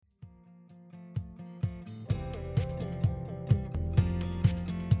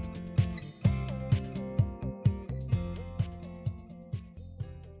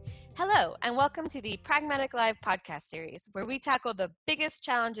Hello, and welcome to the Pragmatic Live podcast series, where we tackle the biggest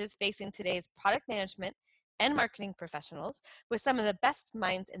challenges facing today's product management and marketing professionals with some of the best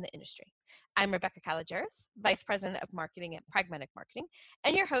minds in the industry. I'm Rebecca Calageris, Vice President of Marketing at Pragmatic Marketing,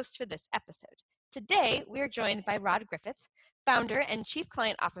 and your host for this episode. Today, we are joined by Rod Griffith, founder and Chief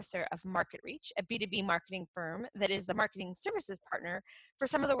Client Officer of MarketReach, a B2B marketing firm that is the marketing services partner for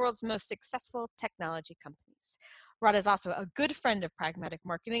some of the world's most successful technology companies. Rod is also a good friend of Pragmatic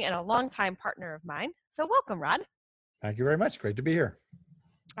Marketing and a longtime partner of mine. So welcome, Rod. Thank you very much. Great to be here.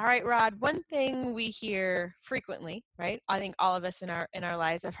 All right, Rod, one thing we hear frequently, right? I think all of us in our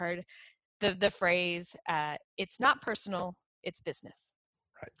lives have heard the phrase, it's not personal, it's business.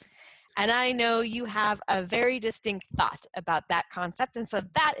 Right. And I know you have a very distinct thought about that concept. And so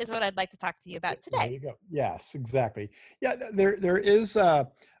that is what I'd like to talk to you about today. There you go. Yes, exactly. Yeah, there is a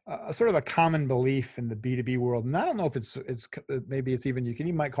sort of a common belief in the B2B world. And I don't know if it's maybe it's even,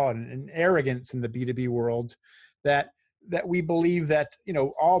 you might call it an arrogance in the B2B world that we believe that,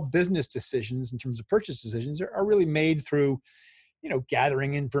 all business decisions in terms of purchase decisions are really made through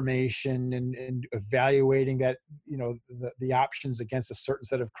gathering information and evaluating that, the options against a certain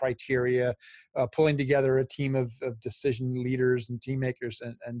set of criteria, pulling together a team of decision leaders and team makers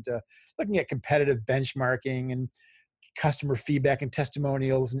and looking at competitive benchmarking and customer feedback and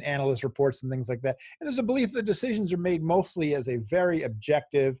testimonials and analyst reports and things like that. And there's a belief that decisions are made mostly as a very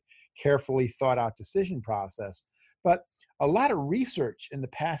objective, carefully thought out decision process. But a lot of research in the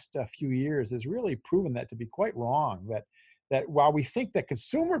past few years has really proven that to be quite wrong, that while we think that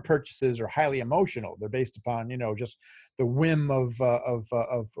consumer purchases are highly emotional, they're based upon, just the whim of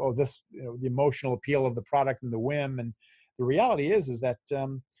the emotional appeal of the product and the whim. And the reality is that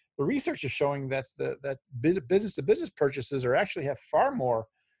the research is showing that that business to business purchases actually have far more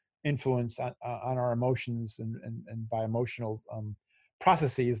influence on our emotions and by emotional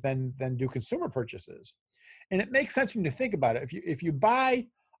processes than do consumer purchases. And it makes sense when you think about it. If you buy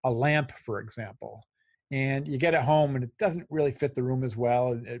a lamp, for example, and you get it home and it doesn't really fit the room as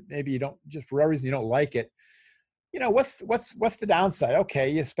well, and maybe you don't, just for whatever reason you don't like it, what's the downside? Okay,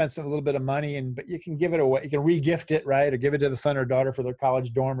 you spent a little bit of money, but you can give it away, you can re-gift it, right, or give it to the son or daughter for their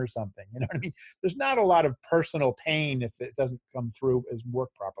college dorm or something. You know what I mean? There's not a lot of personal pain if it doesn't come through as work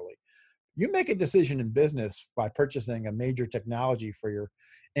properly. You make a decision in business by purchasing a major technology for your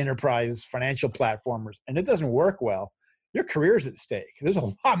enterprise financial platformers, and it doesn't work well, your career's at stake. There's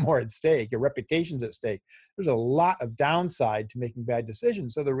a lot more at stake. Your reputation's at stake. There's a lot of downside to making bad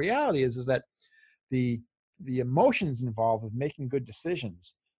decisions. So the reality is that the emotions involved with making good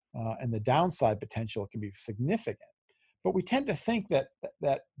decisions and the downside potential can be significant. But we tend to think that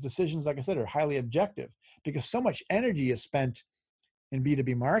decisions, like I said, are highly objective because so much energy is spent in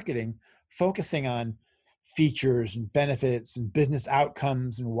B2B marketing focusing on features and benefits and business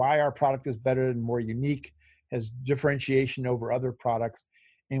outcomes and why our product is better and more unique, has differentiation over other products.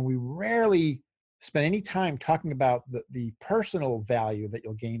 And we rarely spend any time talking about the personal value that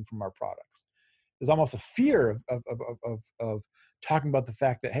you'll gain from our products. There's almost a fear of talking about the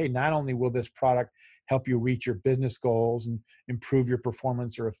fact that, hey, not only will this product help you reach your business goals and improve your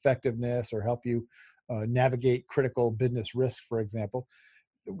performance or effectiveness or help you navigate critical business risk, for example,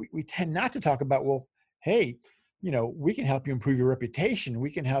 we tend not to talk about, well, hey, we can help you improve your reputation. We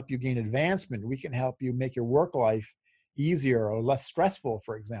can help you gain advancement. We can help you make your work life easier or less stressful,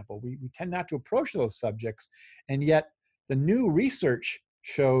 for example. We tend not to approach those subjects. And yet the new research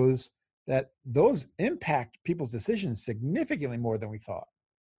shows that those impact people's decisions significantly more than we thought.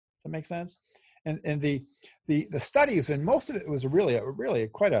 Does that make sense? And the studies, and most of it was really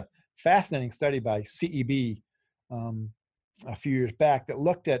quite a fascinating study by CEB a few years back that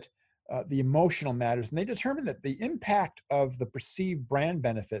looked at the emotional matters, and they determined that the impact of the perceived brand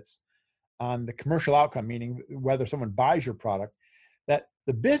benefits on the commercial outcome, meaning whether someone buys your product, that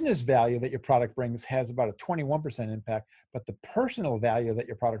the business value that your product brings has about a 21% impact, but the personal value that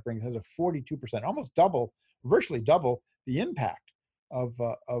your product brings has a 42%, almost double, virtually double the impact of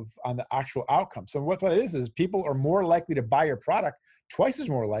on the actual outcome. So what that is people are more likely to buy your product, twice as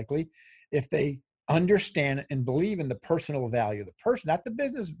more likely, if they understand and believe in the personal value, not the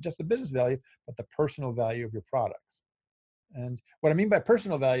business, just the business value, but the personal value of your products. And what I mean by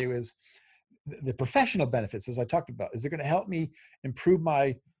personal value is the professional benefits, as I talked about. Is it going to help me improve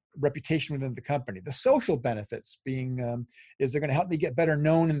my reputation within the company? The social benefits being, is it going to help me get better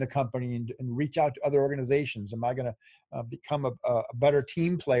known in the company and reach out to other organizations? Am I going to become a better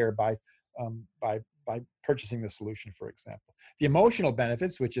team player by purchasing the solution, for example? The emotional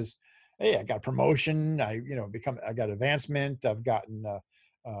benefits, which is, hey, I got a promotion, I got advancement, I've gotten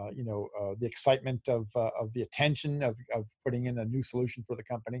the excitement of the attention of putting in a new solution for the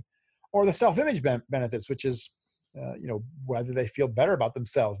company. or the self-image benefits, which is whether they feel better about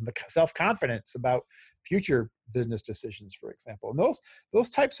themselves and the self-confidence about future business decisions, for example. And those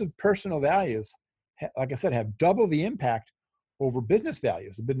types of personal values, like I said, have double the impact over business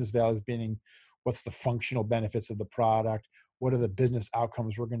values. The business values being what's the functional benefits of the product, what are the business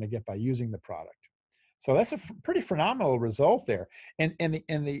outcomes we're going to get by using the product. So that's a pretty phenomenal result there. And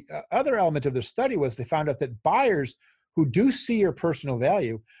the other element of the study was they found out that buyers who do see your personal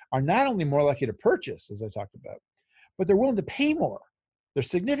value are not only more likely to purchase, as I talked about, but they're willing to pay more. They're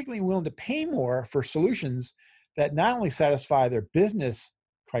significantly willing to pay more for solutions that not only satisfy their business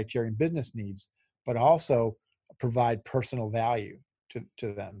criteria and business needs, but also provide personal value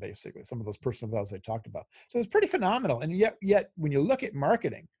to them, basically, some of those personal values I talked about. So it's pretty phenomenal. And yet when you look at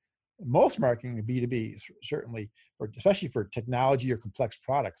marketing, most marketing B2B, certainly, especially for technology or complex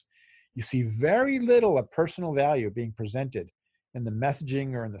products, you see very little of personal value being presented in the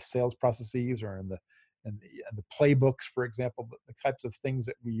messaging or in the sales processes or in the playbooks, for example, the types of things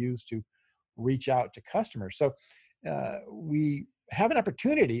that we use to reach out to customers. So we have an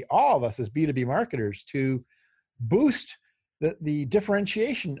opportunity, all of us as B2B marketers, to boost the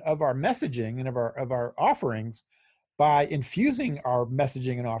differentiation of our messaging and of our offerings by infusing our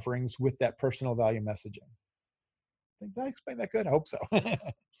messaging and offerings with that personal value messaging. Did I explain that good? I hope so.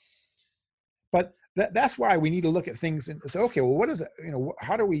 But that's why we need to look at things and say, okay, well, what is it?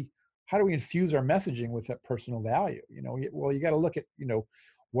 How do we infuse our messaging with that personal value? Well, you got to look at,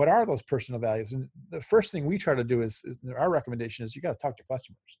 what are those personal values? And the first thing we try to do is our recommendation is you got to talk to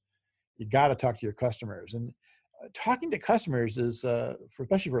customers. You got to talk to your customers. And talking to customers is,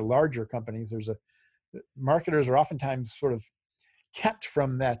 especially for larger companies, marketers are oftentimes sort of kept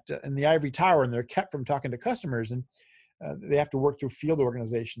from that in the ivory tower, and they're kept from talking to customers, and they have to work through field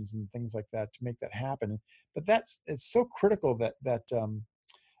organizations and things like that to make that happen. But it's so critical that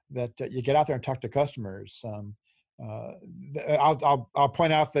you get out there and talk to customers. I'll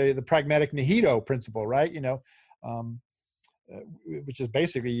point out the pragmatic Nihito principle, right? Which is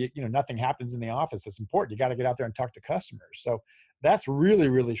basically, nothing happens in the office. It's important. You got to get out there and talk to customers. So that's really,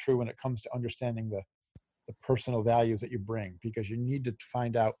 really true when it comes to understanding the personal values that you bring, because you need to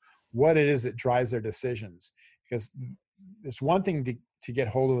find out what it is that drives their decisions. Because it's one thing to get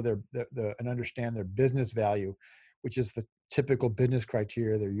hold of and understand their business value, which is the typical business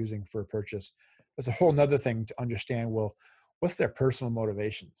criteria they're using for a purchase. It's a whole nother thing to understand, well, what's their personal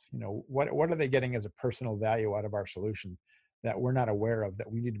motivations? What are they getting as a personal value out of our solution that we're not aware of, that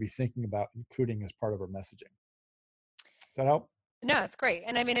we need to be thinking about including as part of our messaging? Does that help? No, it's great.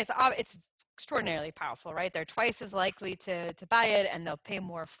 And I mean, it's extraordinarily powerful, right? They're twice as likely to buy it, and they'll pay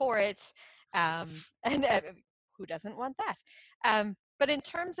more for it. And who doesn't want that? But in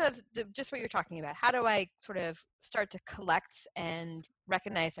terms of just what you're talking about, how do I sort of start to collect and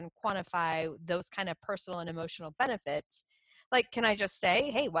recognize and quantify those kind of personal and emotional benefits? Like, can I just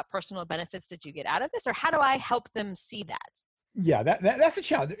say, hey, what personal benefits did you get out of this? Or how do I help them see that? Yeah, that's a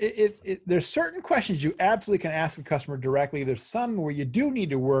challenge. There's certain questions you absolutely can ask a customer directly. There's some where you do need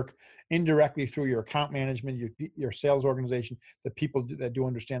to work indirectly through your account management, your sales organization, the people that do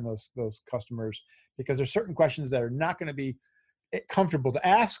understand those customers, because there's certain questions that are not going to be comfortable to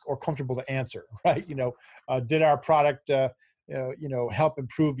ask or comfortable to answer, right? Did our product help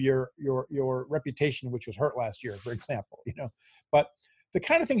improve your reputation, which was hurt last year, for example? But the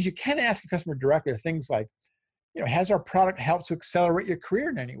kind of things you can ask a customer directly are things like, has our product helped to accelerate your career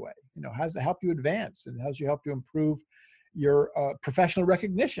in any way? Has it helped you advance? And has it helped you improve your professional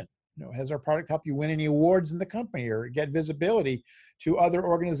recognition? Has our product helped you win any awards in the company or get visibility to other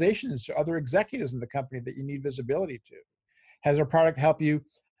organizations, to other executives in the company that you need visibility to? Has our product helped you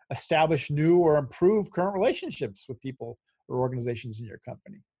establish new or improve current relationships with people or organizations in your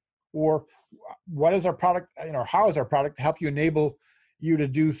company? Or what is our product, how is our product help you enable you to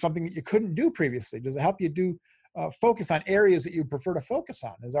do something that you couldn't do previously? Does it help you focus on areas that you prefer to focus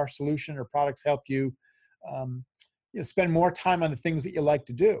on? Has our solution or products helped you, spend more time on the things that you like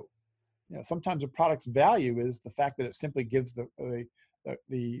to do? Sometimes a product's value is the fact that it simply gives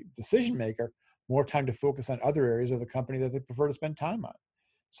the decision maker more time to focus on other areas of the company that they prefer to spend time on.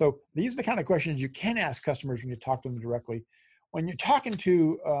 So these are the kind of questions you can ask customers when you talk to them directly. When you're talking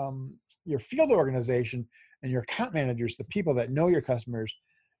to your field organization and your account managers, the people that know your customers,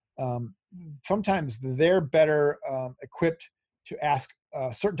 sometimes they're better equipped to ask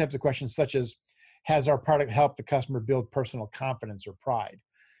certain types of questions, such as, has our product helped the customer build personal confidence or pride?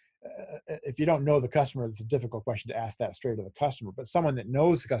 If you don't know the customer, it's a difficult question to ask that straight to the customer. But someone that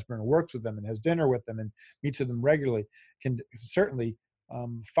knows the customer and works with them and has dinner with them and meets with them regularly can certainly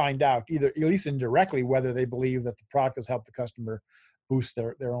find out, either at least indirectly, whether they believe that the product has helped the customer boost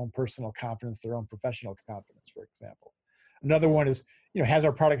their own personal confidence, their own professional confidence, for example. Another one is, has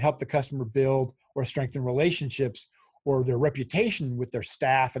our product help the customer build or strengthen relationships or their reputation with their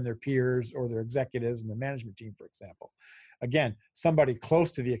staff and their peers or their executives and the management team, for example. Again, somebody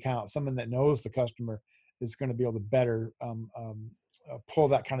close to the account, someone that knows the customer, is going to be able to better pull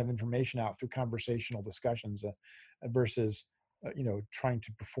that kind of information out through conversational discussions versus trying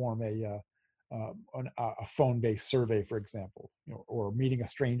to perform a phone-based survey, for example, or meeting a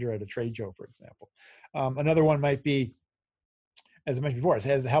stranger at a trade show, for example. Another one might be, as I mentioned before, it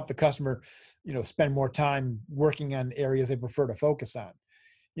has to help the customer, spend more time working on areas they prefer to focus on.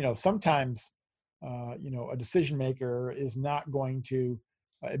 Sometimes, a decision maker is not going to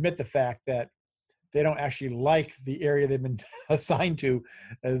admit the fact that they don't actually like the area they've been assigned to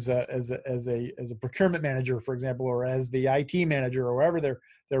as a procurement manager, for example, or as the IT manager, or whatever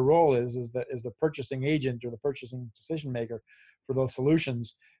their role is the purchasing agent or the purchasing decision maker for those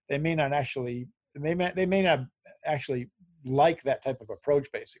solutions. They may not actually like that type of approach,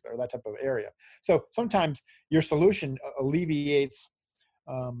 basically, or that type of area. So sometimes your solution alleviates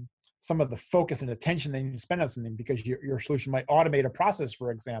some of the focus and attention they need to spend on something, because your solution might automate a process, for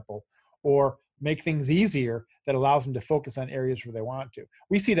example, or make things easier that allows them to focus on areas where they want to.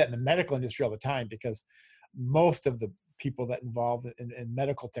 We see that in the medical industry all the time, because most of the people that involve in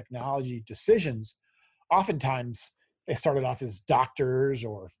medical technology decisions, oftentimes they started off as doctors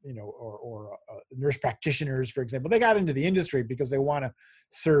or nurse practitioners, for example. They got into the industry because they want to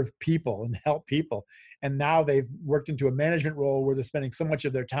serve people and help people. And now they've worked into a management role where they're spending so much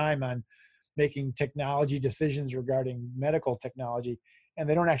of their time on making technology decisions regarding medical technology, and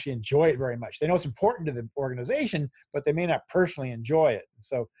they don't actually enjoy it very much. They know it's important to the organization, but they may not personally enjoy it.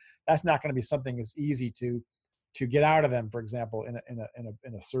 So that's not going to be something that's easy to get out of them, for example, in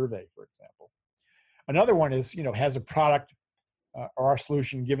a survey, for example. Another one is, has a product or our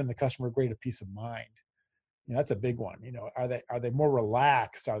solution given the customer greater peace of mind? That's a big one. Are they more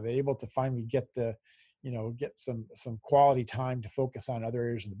relaxed? Are they able to finally get some quality time to focus on other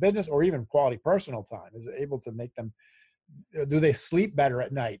areas of the business, or even quality personal time? Is it able to make them, do they sleep better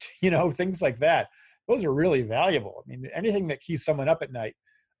at night? Things like that. Those are really valuable. I mean, anything that keeps someone up at night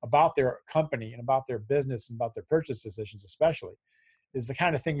about their company and about their business and about their purchase decisions, especially, is the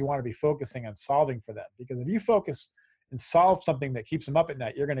kind of thing you want to be focusing on solving for them. Because if you focus and solve something that keeps them up at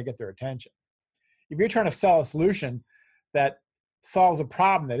night, you're going to get their attention. If you're trying to sell a solution that solves a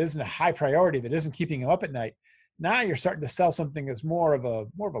problem that isn't a high priority, that isn't keeping them up at night, now you're starting to sell something that's more of a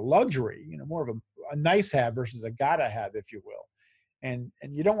luxury, more of a nice have versus a gotta have, if you will. And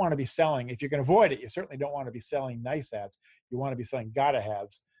you don't want to be selling, if you can avoid it, you certainly don't want to be selling nice haves. You want to be selling gotta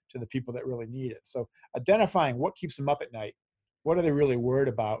haves to the people that really need it. So identifying what keeps them up at night, what are they really worried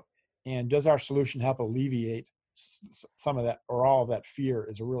about, and does our solution help alleviate some of that or all of that fear,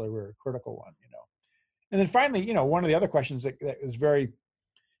 is a really, really critical one. And then finally, one of the other questions that is very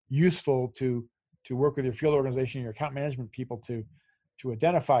useful to work with your field organization, your account management people to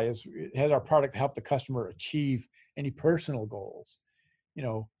identify is, has our product helped the customer achieve any personal goals?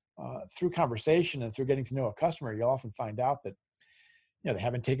 Through conversation and through getting to know a customer, you'll often find out that, they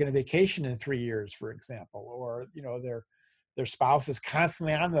haven't taken a vacation in 3 years, for example, or, their spouse is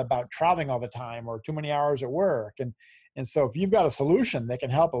constantly on them about traveling all the time, or too many hours at work. And so if you've got a solution that can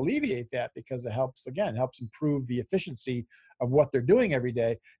help alleviate that, because it helps improve the efficiency of what they're doing every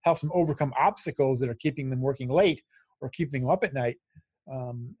day, helps them overcome obstacles that are keeping them working late or keeping them up at night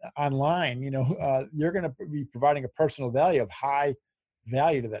online, you're going to be providing a personal value of high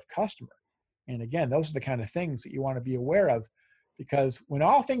value to that customer. And again, those are the kind of things that you want to be aware of, because when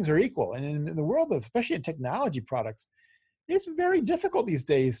all things are equal, and in the world of, especially in technology products, it's very difficult these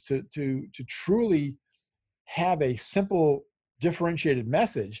days to truly have a simple differentiated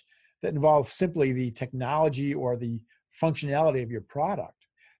message that involves simply the technology or the functionality of your product.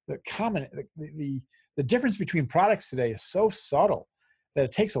 The difference between products today is so subtle that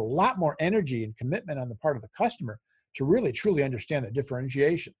it takes a lot more energy and commitment on the part of the customer to really truly understand the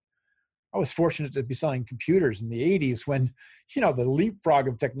differentiation. I was fortunate to be selling computers in the 80s when, the leapfrog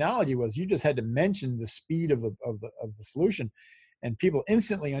of technology was you just had to mention the speed of the solution, and people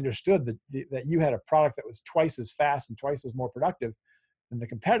instantly understood that you had a product that was twice as fast and twice as more productive than the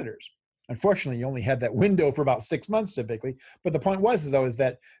competitors. Unfortunately, you only had that window for about 6 months typically. But the point was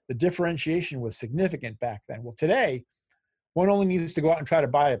that the differentiation was significant back then. Well, today, one only needs to go out and try to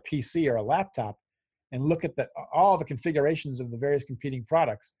buy a PC or a laptop and look at all the configurations of the various competing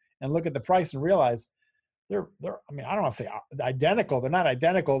products and look at the price and realize they're I don't want to say identical. They're not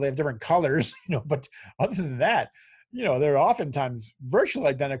identical. They have different colors, but other than that, they're oftentimes virtually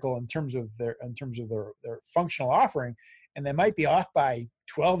identical in terms of their functional offering, and they might be off by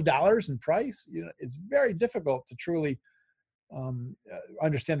 $12 in price, it's very difficult to truly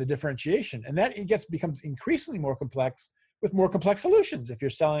understand the differentiation. And that becomes increasingly more complex with more complex solutions. If you're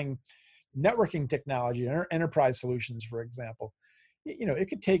selling networking technology, enterprise solutions, for example, it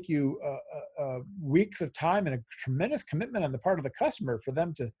could take you weeks of time and a tremendous commitment on the part of the customer for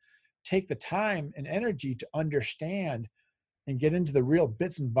them to take the time and energy to understand and get into the real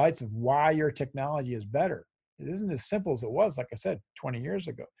bits and bytes of why your technology is better. It isn't as simple as it was, like I said, 20 years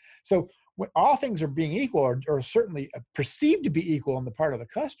ago. So when all things are being equal, or certainly perceived to be equal on the part of the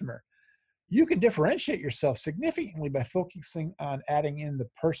customer, you can differentiate yourself significantly by focusing on adding in the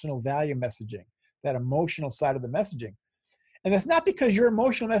personal value messaging, that emotional side of the messaging. And that's not because your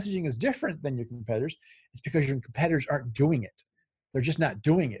emotional messaging is different than your competitors. It's because your competitors aren't doing it. They're just not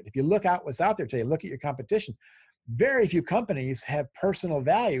doing it. If you look out what's out there today, look at your competition, very few companies have personal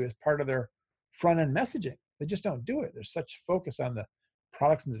value as part of their front-end messaging. They just don't do it. There's such focus on the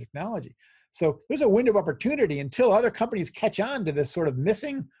products and the technology. So there's a window of opportunity until other companies catch on to this sort of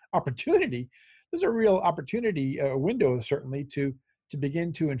missing opportunity. There's a real opportunity, a window certainly, to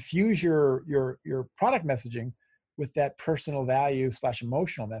begin to infuse your product messaging with that personal value /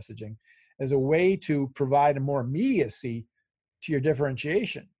 emotional messaging as a way to provide a more immediacy to your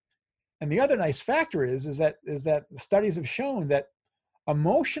differentiation. And the other nice factor is that studies have shown that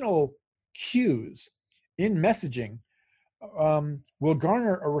emotional cues in messaging will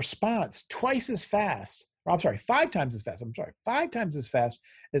garner a response twice as fast. Five times as fast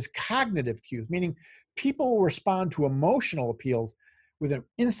as cognitive cues, meaning people will respond to emotional appeals with an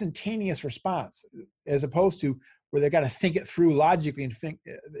instantaneous response, as opposed to where they got to think it through logically and think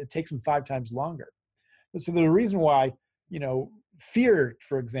it takes them 5 times longer. So the reason why, fear,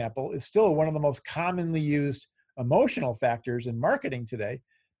 for example, is still one of the most commonly used emotional factors in marketing today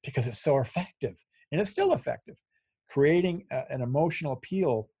because it's so effective, and it's still effective. Creating an emotional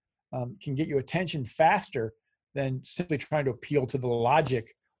appeal can get you attention faster than simply trying to appeal to the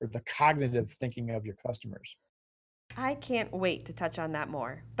logic or the cognitive thinking of your customers. I can't wait to touch on that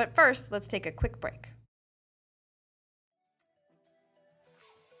more. But first, let's take a quick break.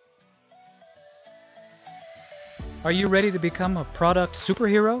 Are you ready to become a product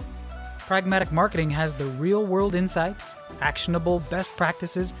superhero? Pragmatic Marketing has the real-world insights, actionable best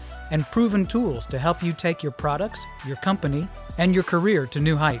practices, and proven tools to help you take your products, your company, and your career to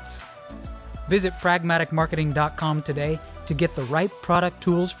new heights. Visit pragmaticmarketing.com today to get the right product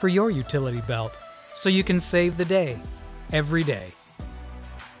tools for your utility belt so you can save the day, every day.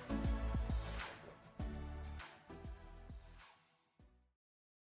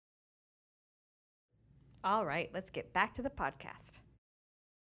 All right, let's get back to the podcast.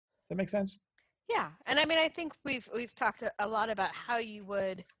 Does that make sense? Yeah, and I think we've talked a lot about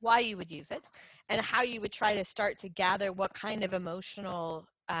why you would use it, and how you would try to start to gather what kind of emotional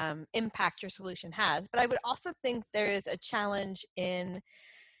impact your solution has. But I would also think there is a challenge in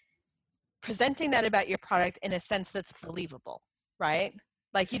presenting that about your product in a sense that's believable, right?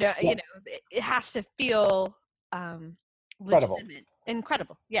 Like it has to feel legitimate.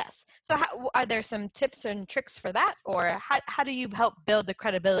 Incredible, yes. So are there some tips and tricks for that, or how do you help build the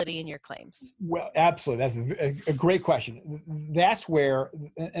credibility in your claims? Well, absolutely. That's a great question. That's where,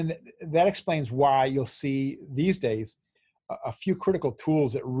 and that explains why you'll see these days a few critical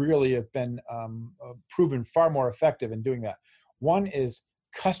tools that really have been proven far more effective in doing that. One is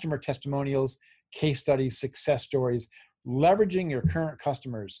customer testimonials, case studies, success stories, leveraging your current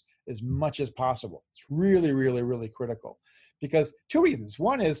customers as much as possible. It's really, really, really critical. Because 2 reasons.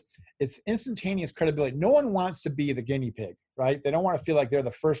 One is it's instantaneous credibility. No one wants to be the guinea pig, right? They don't want to feel like they're the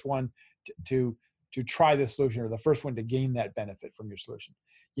first one to try this solution or the first one to gain that benefit from your solution.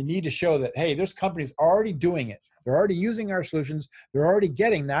 You need to show that, hey, there's companies already doing it. They're already using our solutions. They're already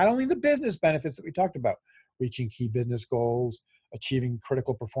getting not only the business benefits that we talked about, reaching key business goals, achieving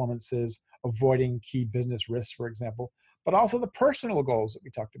critical performances, avoiding key business risks, for example, but also the personal goals that we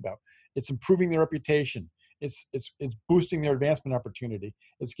talked about. It's improving their reputation. It's boosting their advancement opportunity.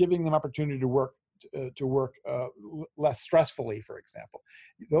 It's giving them opportunity to work less stressfully, for example.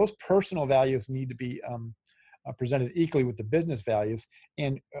 Those personal values need to be presented equally with the business values,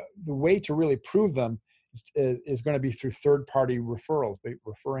 and the way to really prove them is going to be through third-party referrals,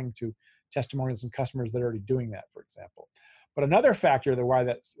 referring to testimonials and customers that are already doing that, for example. But another factor why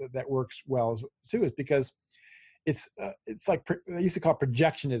that works well too is because it's like I used to call it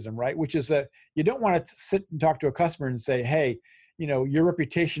projectionism, right? Which is that you don't want to sit and talk to a customer and say, hey, your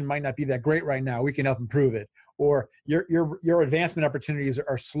reputation might not be that great right now. We can help improve it. Or your advancement opportunities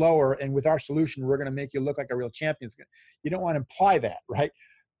are slower, and with our solution, we're going to make you look like a real champion. You don't want to imply that, right?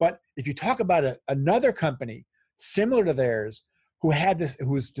 But if you talk about another company similar to theirs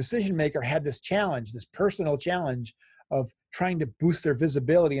whose decision maker had this challenge, this personal challenge of trying to boost their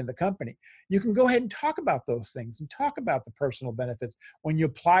visibility in the company. You can go ahead and talk about those things and talk about the personal benefits when you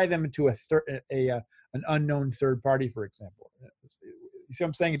apply them to an unknown third party, for example. You see what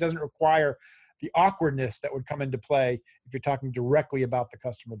I'm saying? It doesn't require the awkwardness that would come into play if you're talking directly about the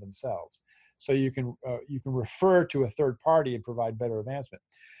customer themselves. So you can refer to a third party and provide better advancement.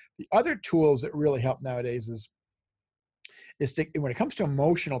 The other tools that really help nowadays is when it comes to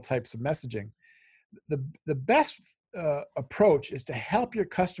emotional types of messaging, the best approach is to help your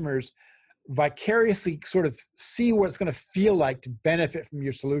customers vicariously sort of see what it's going to feel like to benefit from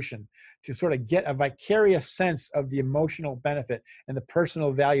your solution, to sort of get a vicarious sense of the emotional benefit and the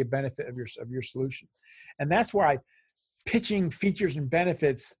personal value benefit of your solution. And that's why pitching features and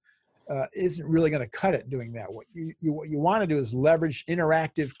benefits isn't really going to cut it doing that. What you want to do is leverage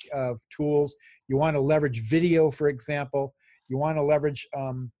interactive tools. You want to leverage video, for example. You want to leverage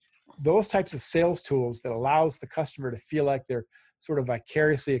those types of sales tools that allows the customer to feel like they're sort of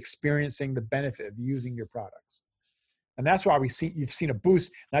vicariously experiencing the benefit of using your products. And that's why you've seen a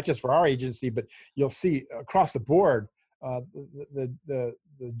boost, not just for our agency, but you'll see across the board, the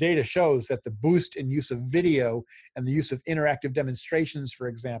data shows that the boost in use of video and the use of interactive demonstrations, for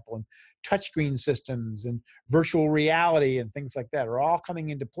example, and touchscreen systems and virtual reality and things like that are all coming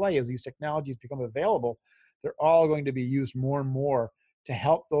into play as these technologies become available. They're all going to be used more and more to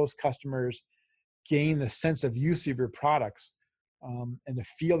help those customers gain the sense of use of your products and to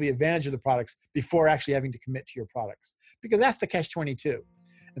feel the advantage of the products before actually having to commit to your products. Because that's the catch-22.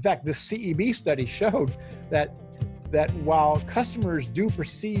 In fact, this CEB study showed that while customers do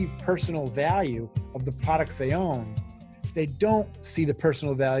perceive personal value of the products they own, they don't see the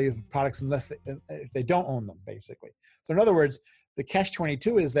personal value of the products if they don't own them, basically. So in other words, the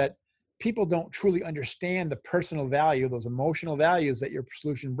catch-22 is that people don't truly understand the personal value, those emotional values that your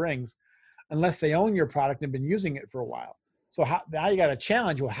solution brings, unless they own your product and been using it for a while. So now you got a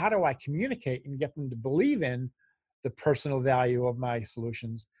challenge. Well, how do I communicate and get them to believe in the personal value of my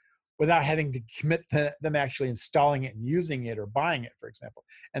solutions without having to commit to them actually installing it and using it or buying it, for example?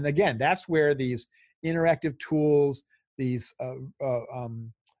 And again, that's where these interactive tools, these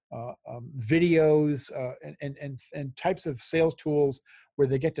videos and types of sales tools where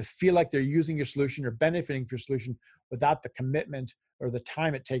they get to feel like they're using your solution or benefiting from your solution without the commitment or the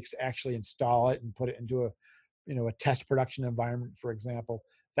time it takes to actually install it and put it into a test production environment, for example.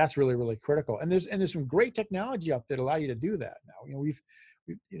 That's really, really critical. And there's some great technology out there that allow you to do that now.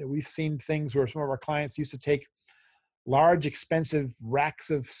 We've seen things where some of our clients used to take large, expensive racks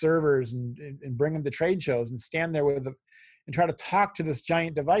of servers and bring them to trade shows and stand there with them and try to talk to this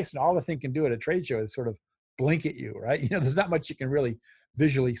giant device. And all the thing can do at a trade show is sort of blink at you, right? There's not much you can really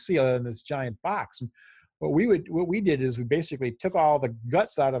visually see other than this giant box. And what we did is we basically took all the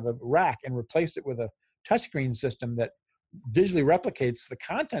guts out of the rack and replaced it with a touchscreen system that digitally replicates the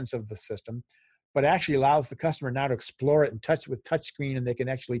contents of the system, but actually allows the customer now to explore it and touch with touchscreen, and they can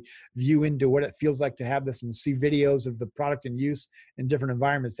actually view into what it feels like to have this and see videos of the product in use in different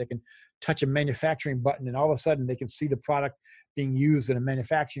environments. They can touch a manufacturing button and all of a sudden they can see the product being used in a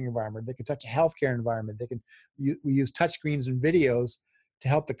manufacturing environment. They can touch a healthcare environment. We use touchscreens and videos to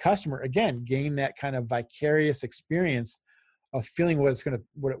help the customer, again, gain that kind of vicarious experience of feeling what it's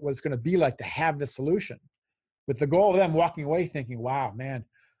going to be like to have the solution, with the goal of them walking away thinking, wow, man,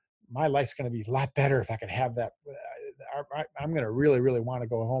 my life's going to be a lot better if I can have that. I'm going to really, really want to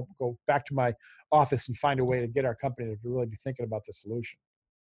go back to my office and find a way to get our company to really be thinking about the solution.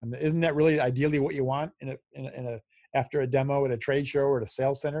 And isn't that really ideally what you want after a demo at a trade show or at a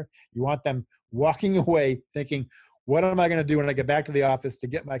sales center? You want them walking away thinking, what am I going to do when I get back to the office to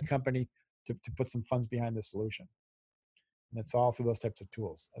get my company to put some funds behind this solution? And it's all through those types of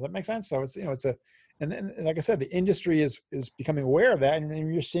tools. Does that make sense? So and like I said, the industry is becoming aware of that,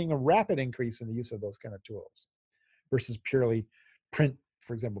 and you're seeing a rapid increase in the use of those kind of tools versus purely print,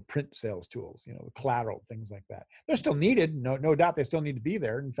 for example, print sales tools, collateral, things like that. They're still needed, no doubt they still need to be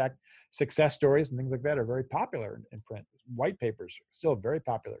there. In fact, success stories and things like that are very popular in print. White papers are still a very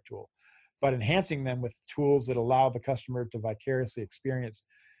popular tool, but enhancing them with tools that allow the customer to vicariously experience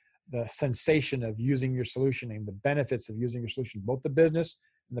the sensation of using your solution and the benefits of using your solution, both the business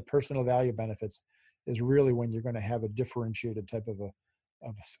and the personal value benefits, is really when you're going to have a differentiated type of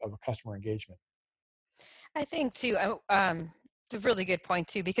a customer engagement. I think too, it's a really good point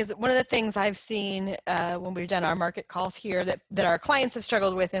too, because one of the things I've seen when we've done our market calls here that our clients have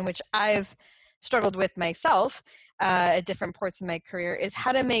struggled with, and which I've struggled with myself at different parts of my career, is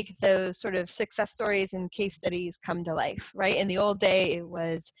how to make those sort of success stories and case studies come to life, right? In the old day, it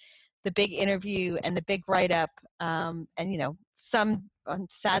was the big interview and the big write-up, and some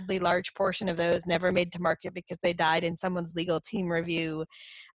sadly large portion of those never made to market because they died in someone's legal team review.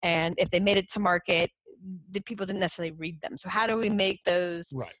 And if they made it to market, the people didn't necessarily read them. So how do we make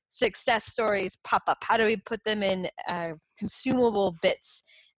those success stories pop up? How do we put them in consumable bits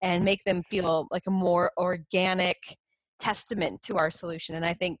and make them feel like a more organic testament to our solution? And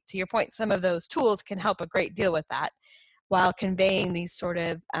I think, to your point, some of those tools can help a great deal with that, while conveying these sort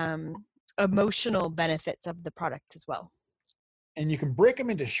of emotional benefits of the product as well. And you can break them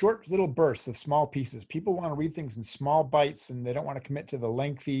into short little bursts of small pieces. People want to read things in small bites, and they don't want to commit to the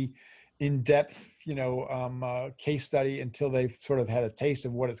lengthy, in-depth, case study until they've sort of had a taste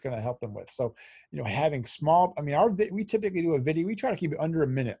of what it's going to help them with. So, having small, we typically do a video. We try to keep it under a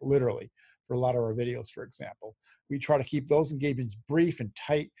minute, literally, for a lot of our videos, for example. We try to keep those engagements brief and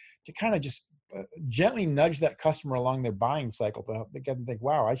tight to kind of just gently nudge that customer along their buying cycle to help get them think,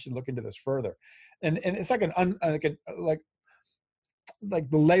 wow, I should look into this further. And it's like like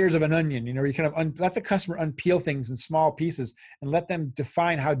the layers of an onion, you kind of let the customer unpeel things in small pieces and let them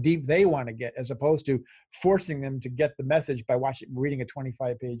define how deep they want to get, as opposed to forcing them to get the message by reading a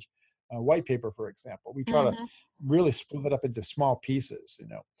 25-page white paper, for example. We try to really split it up into small pieces,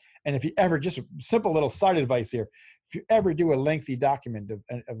 And if you ever, just a simple little side advice here, if you ever do a lengthy document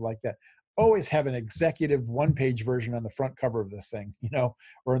of like that, always have an executive one-page version on the front cover of this thing,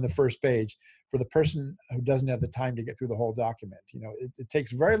 or in the first page, for the person who doesn't have the time to get through the whole document. It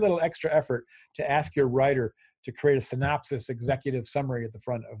takes very little extra effort to ask your writer to create a synopsis executive summary at the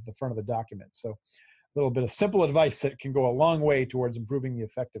front of the document. So a little bit of simple advice that can go a long way towards improving the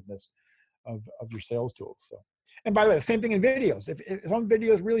effectiveness of your sales tools. So, and by the way, the same thing in videos. If some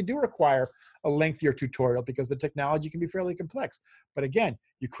videos really do require a lengthier tutorial because the technology can be fairly complex. But again,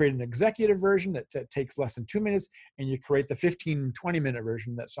 you create an executive version that takes less than 2 minutes, and you create the 15, 20-minute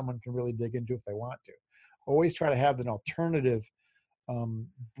version that someone can really dig into if they want to. Always try to have an alternative,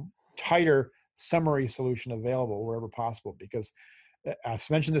 tighter summary solution available wherever possible, because I've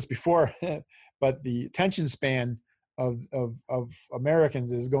mentioned this before, but the attention span of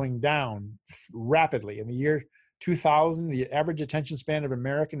Americans is going down rapidly. In the year 2000, the average attention span of an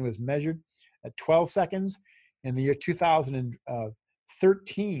American was measured at 12 seconds. In the year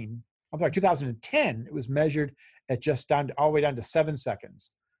 2010, it was measured at just all the way down to 7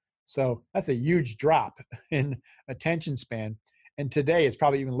 seconds. So that's a huge drop in attention span. And today it's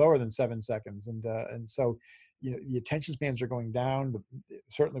probably even lower than 7 seconds. And so, the attention spans are going down.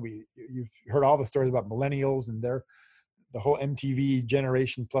 Certainly, you've heard all the stories about millennials and the whole MTV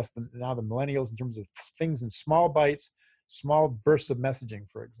generation, plus now the millennials, in terms of things in small bites, small bursts of messaging,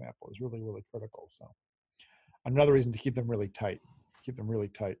 for example, is really, really critical. So another reason to keep them really tight.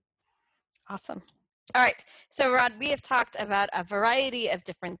 Awesome. All right. So Rod, we have talked about a variety of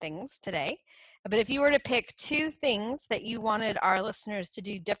different things today, but if you were to pick 2 things that you wanted our listeners to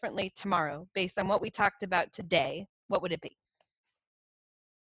do differently tomorrow based on what we talked about today, what would it be?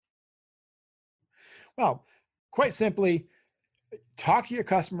 Well, quite simply, talk to your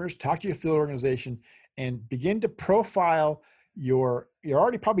customers, talk to your field organization, and begin to profile you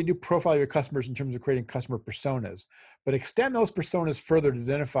already probably do profile your customers in terms of creating customer personas, but extend those personas further to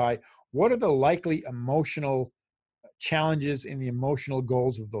identify what are the likely emotional challenges and the emotional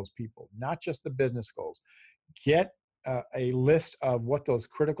goals of those people, not just the business goals. Get a list of what those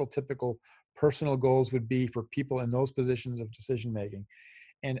critical, typical personal goals would be for people in those positions of decision-making,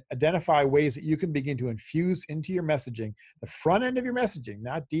 and identify ways that you can begin to infuse into your messaging, the front end of your messaging,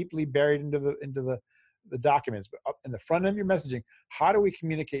 not deeply buried into the documents, but up in the front end of your messaging. How do we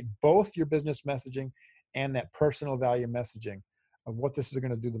communicate both your business messaging and that personal value messaging of what this is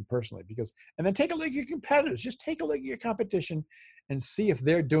going to do them personally? And then take a look at your competitors. Just take a look at your competition and see if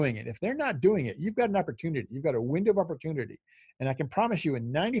they're doing it. If they're not doing it, you've got an opportunity. You've got a window of opportunity. And I can promise you,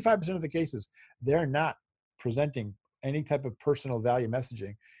 in 95% of the cases, they're not presenting any type of personal value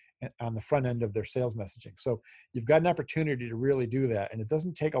messaging on the front end of their sales messaging. So you've got an opportunity to really do that. And it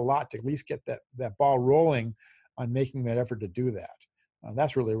doesn't take a lot to at least get that ball rolling on making that effort to do that.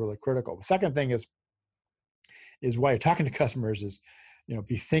 That's really, really critical. The second thing is while you're talking to customers is,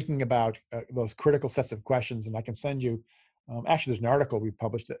 be thinking about those critical sets of questions. And I can send you, actually, there's an article we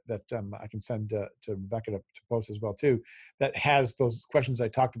published that I can send to Rebecca to post as well too, that has those questions I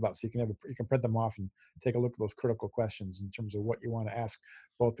talked about. So you can print them off and take a look at those critical questions in terms of what you want to ask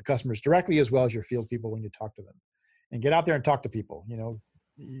both the customers directly as well as your field people when you talk to them. And get out there and talk to people.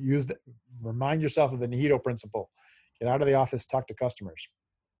 Remind yourself of the Nihito principle. Get out of the office, talk to customers.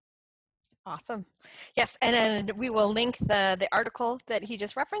 Awesome. Yes, and then we will link the article that he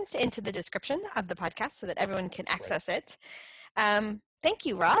just referenced into the description of the podcast so that everyone can access it. Thank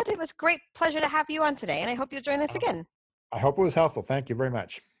you, Rod. It was a great pleasure to have you on today, and I hope you'll join us again. I hope it was helpful. Thank you very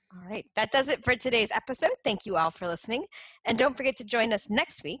much. All right, that does it for today's episode. Thank you all for listening. And don't forget to join us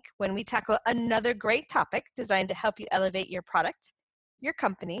next week when we tackle another great topic designed to help you elevate your product, your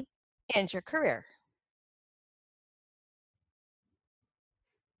company, and your career.